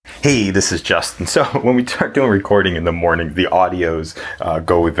Hey, this is Justin. So when we start doing recording in the morning, the audios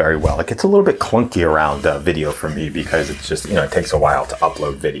go very well. It gets a little bit clunky around video for me because it's just, it takes a while to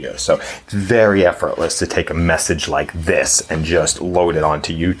upload video. So it's very effortless to take a message like this and just load it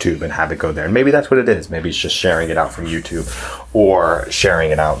onto YouTube and have it go there. And maybe that's what it is. Maybe it's just sharing it out from YouTube or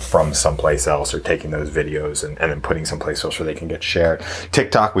sharing it out from someplace else, or taking those videos and then putting someplace else where they can get shared.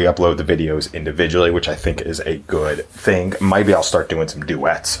 TikTok, we upload the videos individually, which I think is a good thing. Maybe I'll start doing some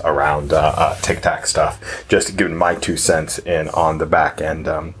duets around TikTok stuff, just giving my 2 cents in on the back end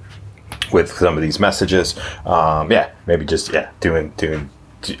with some of these messages. Maybe just doing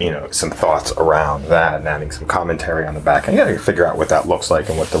some thoughts around that and adding some commentary on the back. And you gotta figure out what that looks like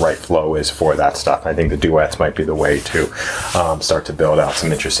and what the right flow is for that stuff. I think the duets might be the way to start to build out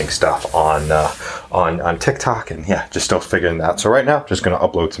some interesting stuff on TikTok, and just still figuring that out. So right now, just gonna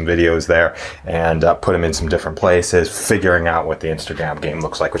upload some videos there and put them in some different places, figuring out what the Instagram game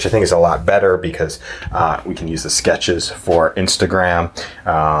looks like, which I think is a lot better because we can use the sketches for Instagram.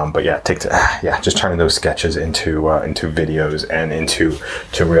 Just turning those sketches into videos and into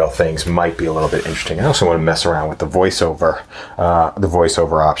real things might be a little bit interesting. I also want to mess around with the voiceover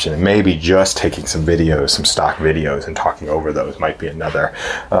option, and maybe just taking some videos, some stock videos, and talking over those might be another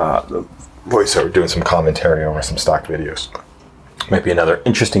voiceover, doing some commentary over some stock videos. Might be another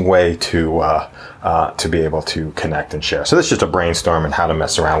interesting way to be able to connect and share. So this is just a brainstorm on how to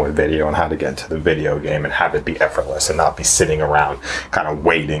mess around with video and how to get into the video game and have it be effortless and not be sitting around kind of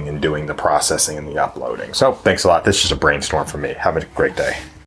waiting and doing the processing and the uploading. So thanks a lot. This is just a brainstorm for me. Have a great day.